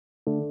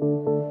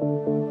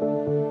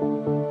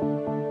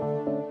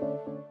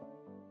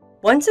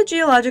Once a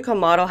geological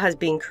model has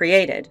been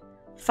created,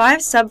 5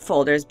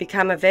 subfolders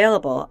become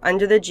available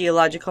under the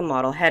Geological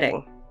Model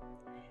heading.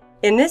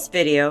 In this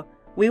video,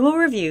 we will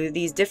review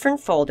these different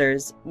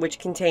folders, which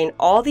contain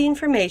all the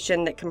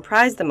information that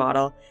comprise the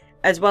model,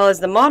 as well as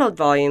the modeled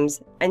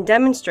volumes, and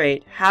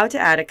demonstrate how to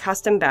add a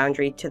custom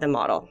boundary to the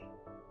model.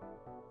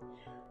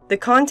 The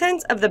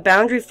contents of the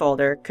boundary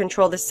folder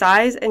control the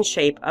size and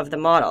shape of the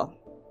model.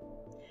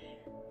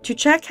 To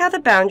check how the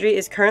boundary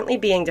is currently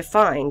being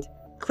defined,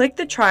 click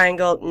the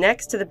triangle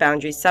next to the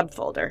boundary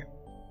subfolder.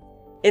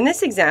 In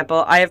this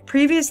example, I have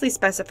previously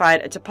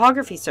specified a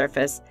topography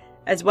surface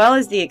as well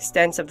as the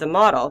extents of the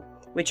model,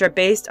 which are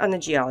based on the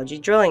geology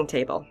drilling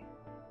table.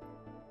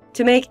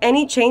 To make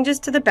any changes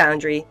to the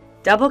boundary,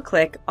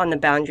 double-click on the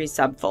boundary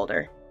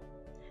subfolder.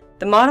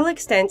 The model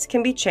extents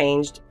can be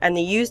changed and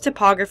the Use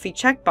Topography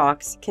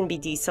checkbox can be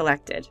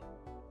deselected.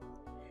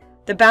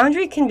 The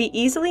boundary can be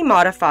easily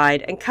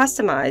modified and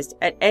customized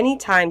at any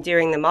time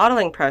during the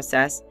modeling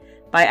process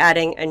by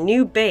adding a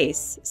new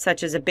base,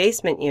 such as a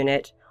basement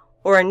unit,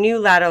 or a new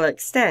lateral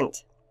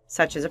extent,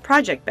 such as a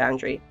project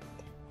boundary,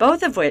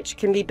 both of which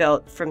can be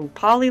built from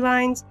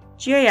polylines,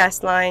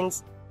 GIS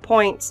lines,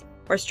 points,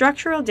 or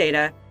structural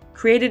data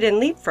created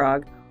in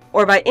Leapfrog,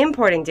 or by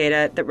importing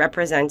data that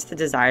represents the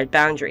desired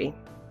boundary.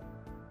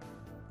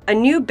 A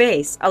new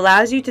base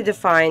allows you to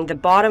define the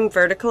bottom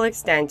vertical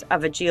extent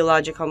of a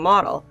geological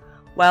model,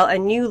 while a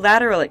new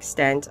lateral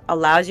extent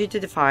allows you to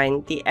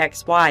define the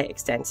XY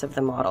extents of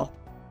the model.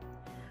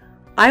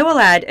 I will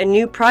add a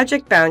new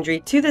project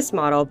boundary to this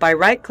model by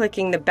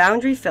right-clicking the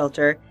boundary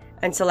filter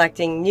and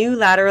selecting New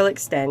Lateral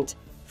Extent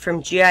from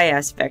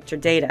GIS Vector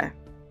Data.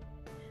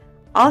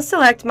 I'll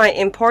select my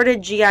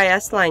imported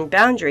GIS line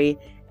boundary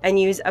and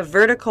use a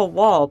vertical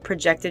wall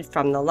projected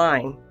from the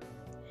line.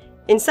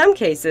 In some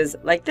cases,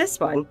 like this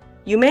one,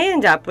 you may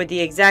end up with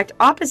the exact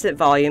opposite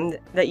volume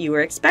that you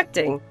were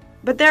expecting,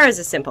 but there is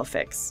a simple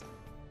fix.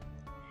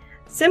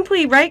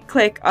 Simply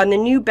right-click on the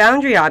new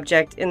boundary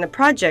object in the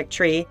project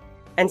tree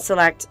and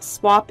select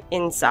Swap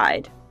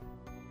Inside.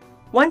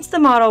 Once the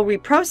model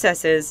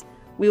reprocesses,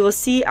 we will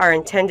see our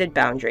intended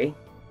boundary.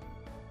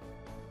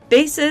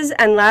 Bases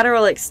and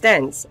lateral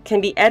extents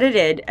can be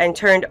edited and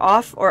turned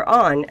off or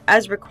on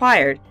as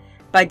required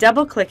by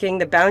double-clicking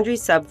the boundary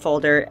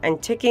subfolder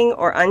and ticking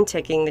or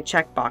unticking the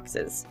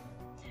checkboxes.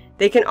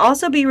 They can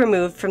also be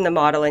removed from the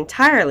model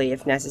entirely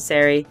if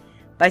necessary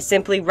by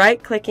simply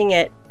right-clicking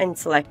it and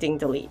selecting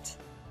Delete.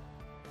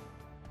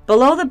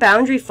 Below the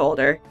boundary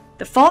folder,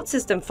 the Fault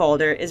System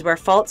folder is where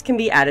faults can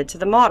be added to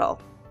the model.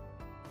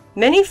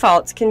 Many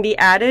faults can be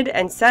added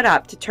and set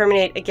up to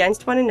terminate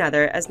against one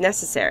another as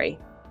necessary.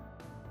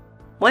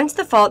 Once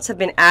the faults have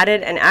been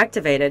added and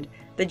activated,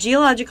 the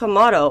geological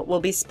model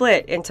will be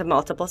split into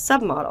multiple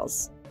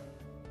submodels.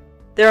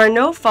 There are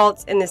no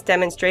faults in this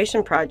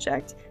demonstration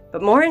project,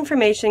 but more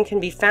information can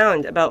be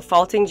found about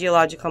faulting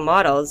geological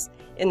models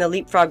in the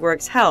Leapfrog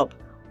Works help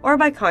or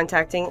by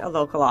contacting a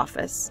local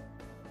office.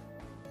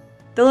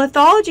 The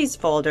Lithologies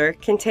folder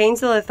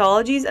contains the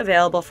lithologies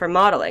available for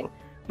modeling,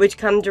 which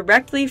come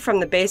directly from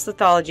the base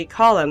lithology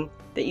column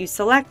that you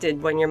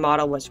selected when your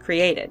model was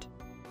created.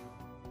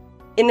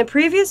 In the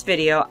previous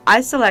video,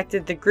 I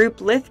selected the Group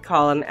Lith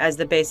column as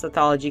the base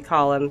lithology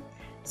column,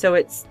 so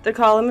it's the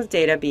column of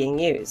data being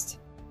used.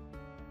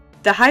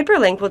 The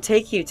hyperlink will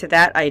take you to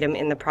that item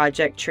in the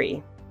project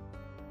tree.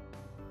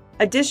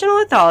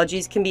 Additional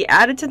lithologies can be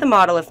added to the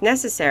model if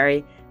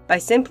necessary by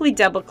simply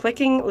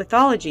double-clicking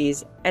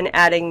lithologies and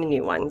adding the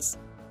new ones.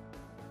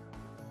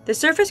 The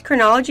Surface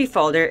Chronology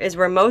folder is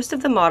where most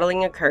of the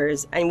modeling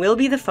occurs and will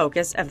be the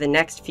focus of the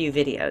next few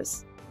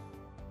videos.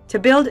 To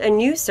build a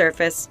new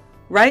surface,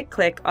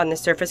 right-click on the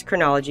Surface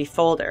Chronology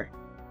folder.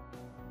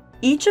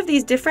 Each of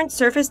these different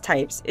surface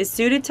types is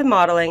suited to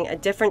modeling a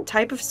different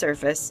type of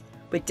surface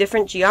with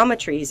different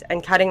geometries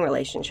and cutting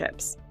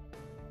relationships.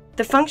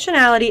 The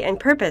functionality and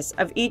purpose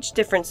of each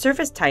different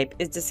surface type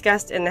is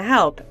discussed in the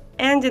help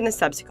and in the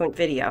subsequent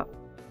video.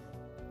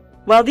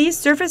 While these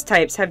surface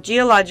types have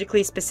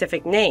geologically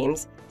specific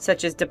names,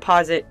 such as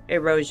deposit,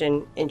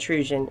 erosion,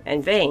 intrusion,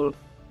 and vein,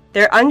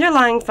 their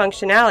underlying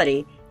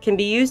functionality can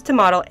be used to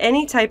model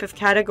any type of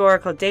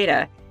categorical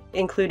data,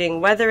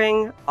 including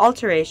weathering,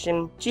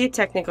 alteration,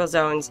 geotechnical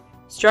zones,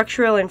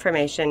 structural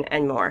information,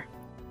 and more.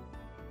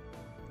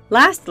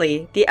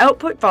 Lastly, the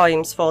Output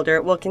Volumes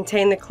folder will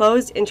contain the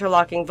closed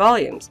interlocking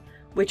volumes,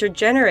 which are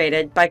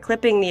generated by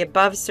clipping the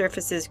above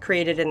surfaces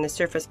created in the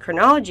Surface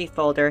Chronology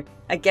folder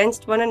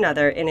against one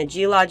another in a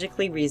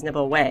geologically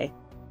reasonable way.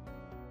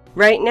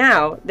 Right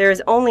now, there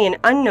is only an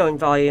unknown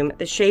volume,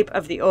 the shape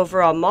of the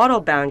overall model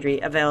boundary,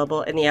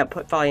 available in the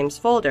Output Volumes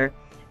folder,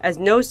 as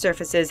no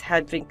surfaces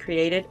have been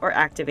created or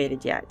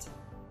activated yet.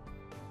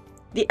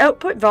 The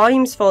Output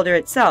Volumes folder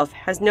itself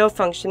has no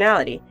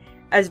functionality,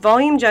 as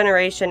volume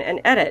generation and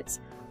edits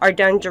are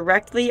done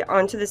directly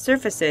onto the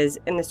surfaces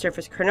in the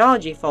Surface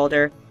Chronology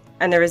folder,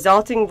 and the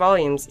resulting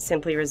volumes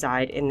simply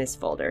reside in this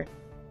folder.